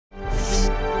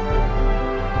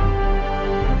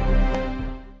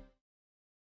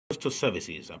Postal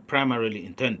services are primarily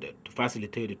intended to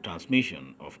facilitate the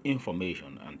transmission of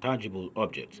information and tangible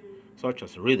objects, such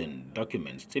as reading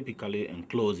documents typically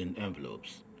enclosed in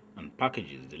envelopes and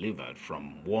packages delivered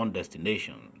from one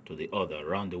destination to the other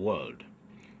around the world.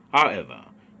 However,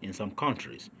 in some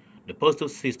countries, the postal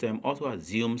system also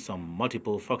assumes some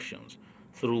multiple functions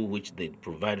through which they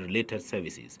provide related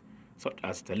services, such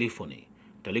as telephony,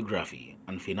 telegraphy,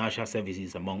 and financial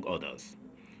services, among others.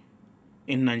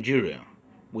 In Nigeria,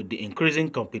 with the increasing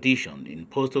competition in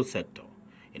postal sector,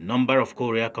 a number of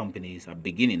courier companies are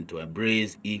beginning to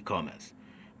embrace e-commerce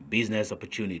business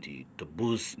opportunity to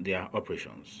boost their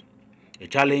operations. A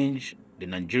challenge the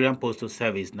Nigerian Postal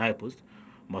Service (NIPOST)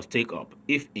 must take up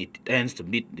if it intends to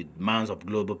meet the demands of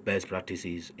global best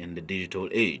practices in the digital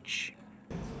age.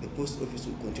 The post office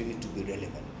will continue to be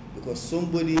relevant because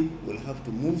somebody will have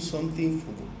to move something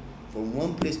from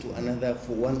one place to another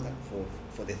for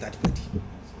the third party.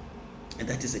 And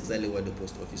that is exactly what the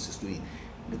post office is doing.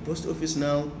 The post office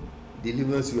now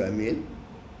delivers you a mail,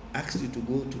 asks you to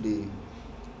go to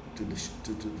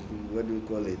what do you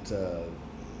call it,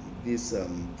 these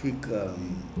quick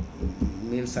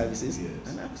mail services, yes,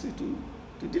 and asks you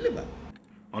to deliver.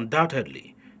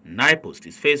 Undoubtedly, NIPOST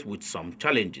is faced with some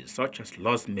challenges such as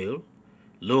lost mail,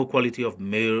 low quality of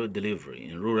mail delivery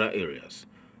in rural areas,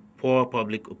 poor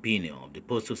public opinion of the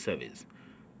postal service,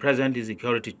 present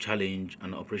insecurity challenge,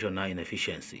 and operational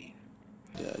inefficiency.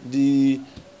 The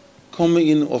coming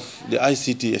in of the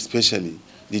ICT, especially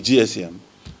the GSM,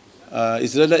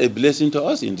 is rather a blessing to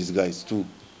us in disguise too.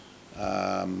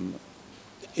 In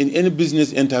any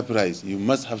business enterprise, you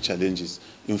must have challenges.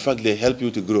 In fact, they help you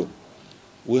to grow.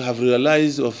 We have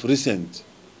realized of recent,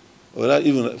 or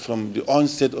even from the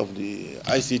onset of the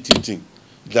ICT thing,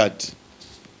 that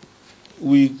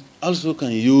we also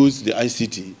can use the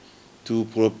ICT to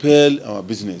propel our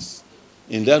business.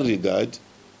 In that regard,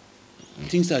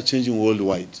 things are changing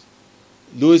worldwide.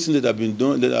 Those things that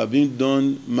have been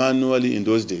done manually in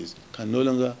those days can no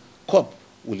longer cope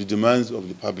with the demands of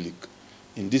the public.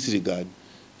 In this regard,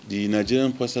 the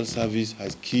Nigerian Postal Service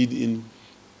has keyed in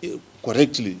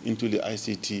correctly into the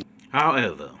ICT.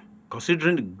 However,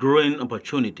 considering the growing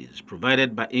opportunities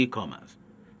provided by e-commerce,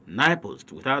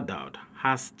 NIPOST, without doubt,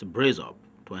 has to brace up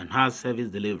to enhance service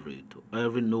delivery to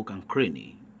every nook and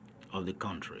cranny of the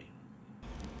country.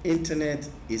 Internet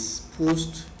is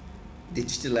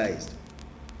post-digitalized.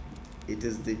 It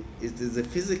is the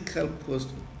physical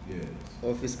post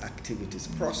office activities,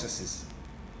 processes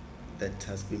that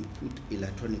has been put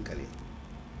electronically.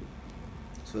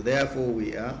 So therefore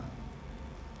we are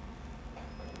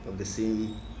of the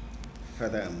same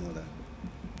father and mother.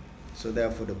 So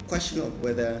therefore the question of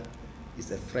whether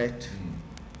it's a threat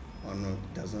or not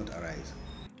does not arise.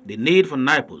 The need for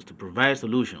NIPOST to provide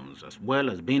solutions as well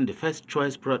as being the first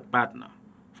choice partner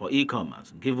for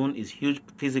e-commerce, given its huge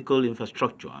physical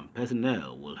infrastructure and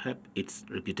personnel, will help its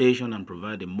reputation and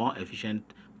provide a more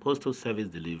efficient postal service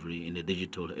delivery in the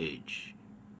digital age.